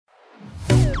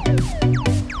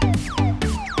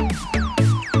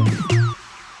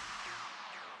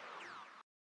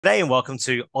G'day and welcome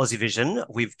to Aussievision.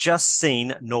 We've just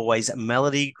seen Norway's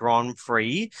Melodi Grand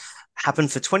Prix happen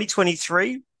for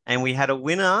 2023, and we had a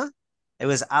winner. It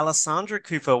was Alessandra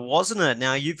Cooper, wasn't it?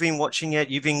 Now, you've been watching it,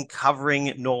 you've been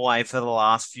covering Norway for the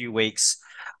last few weeks.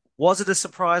 Was it a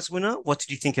surprise winner? What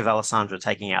did you think of Alessandra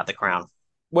taking out the crown?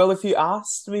 Well, if you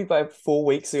asked me about 4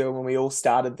 weeks ago when we all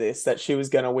started this that she was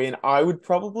going to win, I would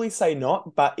probably say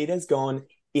not, but it has gone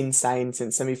insane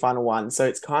since semi-final one. So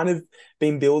it's kind of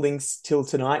been building till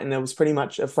tonight, and it was pretty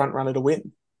much a front runner to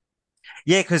win.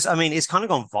 Yeah, because I mean, it's kind of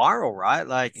gone viral, right?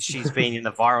 Like she's been in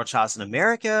the viral charts in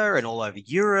America and all over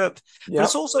Europe, but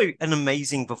it's Yep. also an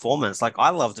amazing performance. Like I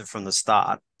loved it from the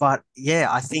start. But yeah,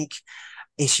 I think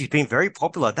she's been very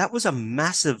popular. That was a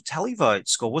massive televote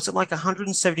score. Was it like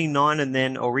 179 and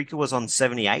then Ulrika was on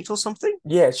 78 or something?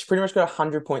 Yeah, she pretty much got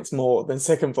 100 points more than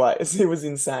second place. It was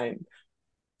insane.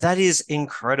 That is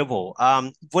incredible.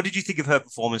 What did you think of her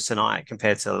performance tonight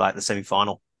compared to like the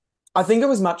semi-final? I think it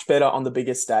was much better on the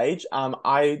bigger stage.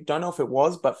 I don't know if it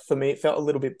was, but for me, it felt a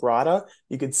little bit brighter.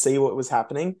 You could see what was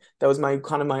happening. That was my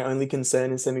only concern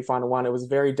in semi-final one. It was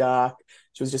very dark.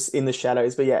 She was just in the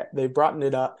shadows. But yeah, they brightened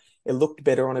it up. It looked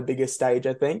better on a bigger stage,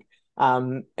 I think.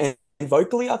 And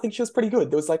vocally, I think she was pretty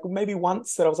good. There was like maybe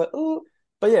once that I was like, oh,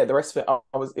 but yeah, the rest of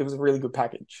it, it was a really good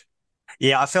package.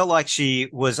 Yeah, I felt like she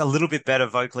was a little bit better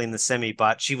vocally in the semi,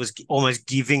 but she was almost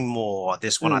giving more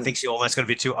this one. I Mm, think she almost got a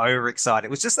bit too overexcited.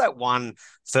 It was just that one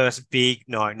first big,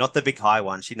 no, not the big high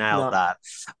one. She nailed no. that.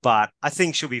 But I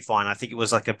think she'll be fine. I think it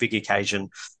was like a big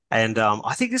occasion. And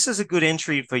I think this is a good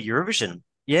entry for Eurovision.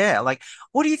 Yeah, like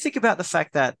what do you think about the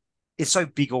fact that it's so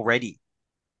big already,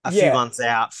 a few Yeah, months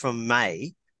out from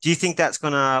May? Do you think that's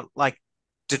gonna like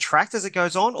detract as it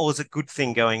goes on, or is it a good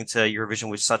thing going to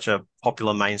Eurovision with such a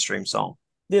popular mainstream song?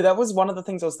 yeah, that was one of the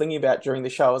things I was thinking about during the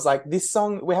show. I was like, this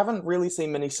song, we haven't really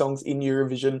seen many songs in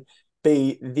Eurovision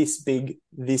be this big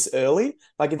this early.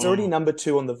 Like it's already Mm. number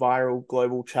two on the viral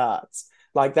global charts.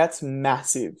 Like that's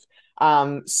massive.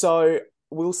 So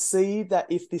we'll see that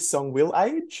if this song will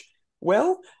age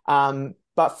well.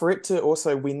 But for it to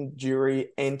also win jury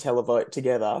and televote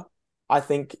together, I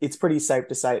think it's pretty safe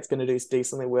to say it's going to do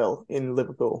decently well in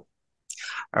Liverpool.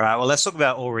 All right, well, let's talk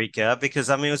about Ulrika because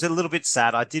I mean, it was a little bit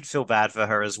sad. I did feel bad for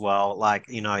her as well. Like,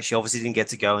 she obviously didn't get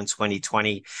to go in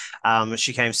 2020.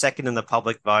 She came second in the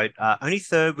public vote, only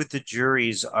third with the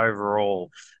juries overall.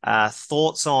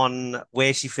 Thoughts on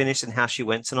where she finished and how she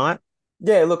went tonight?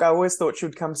 Yeah, look, I always thought she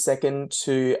would come second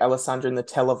to Alessandra in the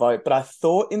televote, but I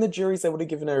thought in the juries they would have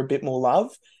given her a bit more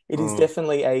love. It is Mm.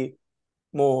 definitely a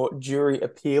more jury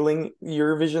appealing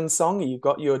Eurovision song. You've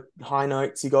got your high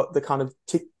notes, you got the kind of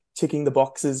ticking the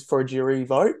boxes for a jury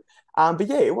vote. But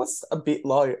yeah, it was a bit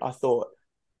low, I thought,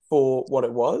 for what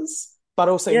it was. But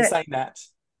also in Yeah, saying that,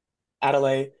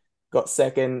 Adelaide got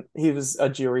second. He was a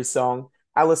jury song.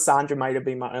 Alessandra may have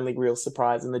been my only real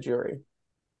surprise in the jury.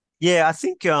 yeah, I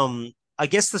think I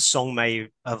guess the song may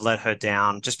have let her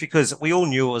down just because we all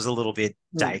knew it was a little bit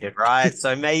Hmm. dated, right?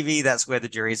 So maybe that's where the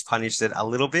jury's punished it a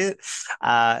little bit.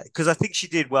 Because I think she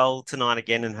did well tonight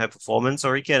again in her performance,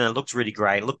 Orica, and it looked really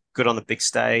great. It looked good on the big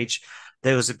stage.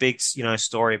 There was a big,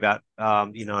 story about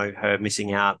her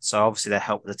missing out. So obviously that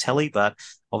helped with the telly, but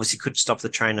obviously could stop the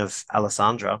train of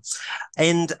Alessandra.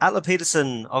 And Atla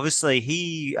Peterson, obviously,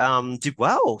 he did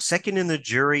well. Second in the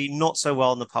jury, not so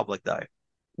well in the public though.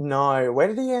 No, where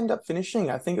did he end up finishing?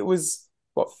 I think it was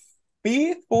what,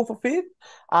 fifth, fourth or fifth.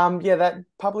 Yeah, that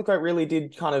public vote really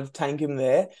did kind of tank him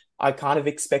there. I kind of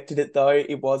expected it though.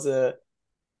 It was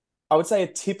I would say a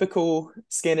typical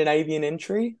Scandinavian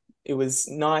entry. It was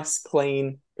nice,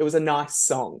 clean. It was a nice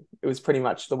song. It was pretty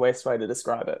much the worst way to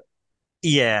describe it.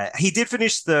 Yeah, he did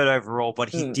finish third overall, but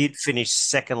he Hmm, did finish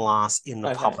second last in the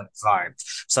okay. public vote.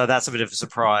 So that's a bit of a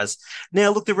surprise.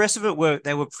 Now, look, the rest of it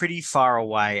they were pretty far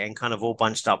away and kind of all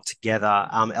bunched up together.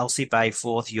 Elsie Bay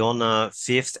fourth, Yona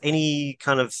fifth. Any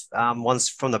kind of ones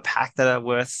from the pack that are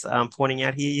worth pointing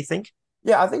out here, you think?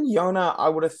 Yeah, I think Yona, I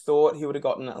would have thought he would have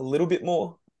gotten a little bit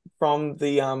more from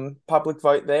the public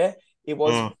vote there. It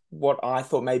was Mm. what I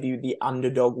thought maybe the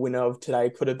underdog winner of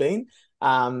today could have been.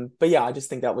 But yeah, I just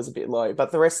think that was a bit low.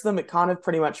 But the rest of them, it kind of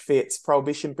pretty much fits.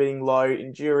 Prohibition being low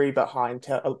in jury, but high in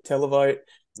televote.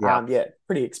 Yeah. Yeah,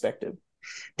 pretty expected.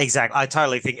 Exactly. I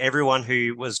totally think everyone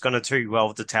who was going to do well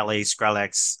with the tally,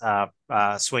 Skrillex,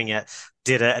 Swing It,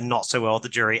 did it, and not so well with the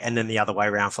jury, and then the other way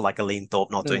around for like Aline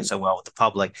Thorpe not doing Mm. so well with the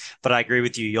public. But I agree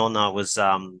with you. Yona was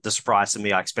the surprise to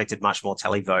me. I expected much more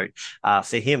tally vote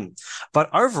for him. But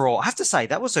overall, I have to say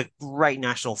that was a great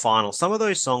national final. Some of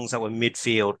those songs that were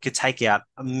midfield could take out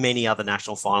many other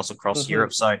national finals across Hmm.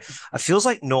 Europe. So it feels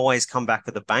like Norway's come back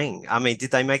with a bang. I mean, did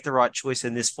they make the right choice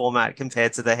in this format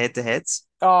compared to the head-to-heads?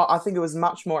 Oh, I think it was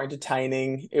much more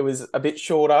entertaining. It was a bit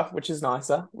shorter, which is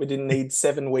nicer. We didn't need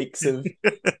 7 weeks of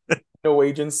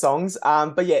Norwegian songs.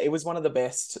 But yeah, it was one of the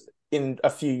best in a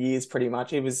few years, pretty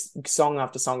much. It was song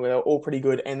after song. They were all pretty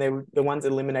good, and they were the ones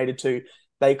eliminated too.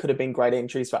 They could have been great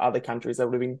entries for other countries. They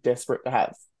would have been desperate to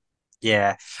have.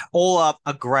 Yeah, all up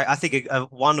a great, I think a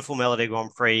wonderful Melody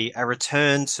Grand Prix, a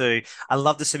return to, I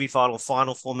love the semi-final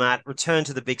final format, return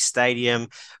to the big stadium,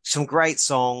 some great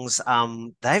songs.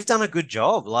 They've done a good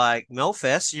job. Like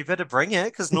Melfest, you better bring it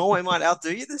because Norway might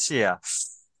outdo you this year.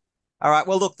 All right.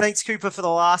 Well, look, thanks, Cooper, for the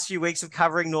last few weeks of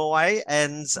covering Norway.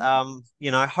 And,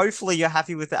 hopefully you're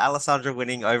happy with the Alessandra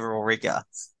winning over Ulrika.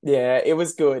 Yeah, it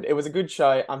was good. It was a good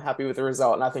show. I'm happy with the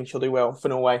result, and I think she'll do well for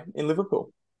Norway in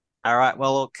Liverpool. All right.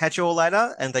 Well, catch you all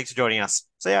later. And thanks for joining us.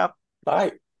 See ya.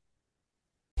 Bye.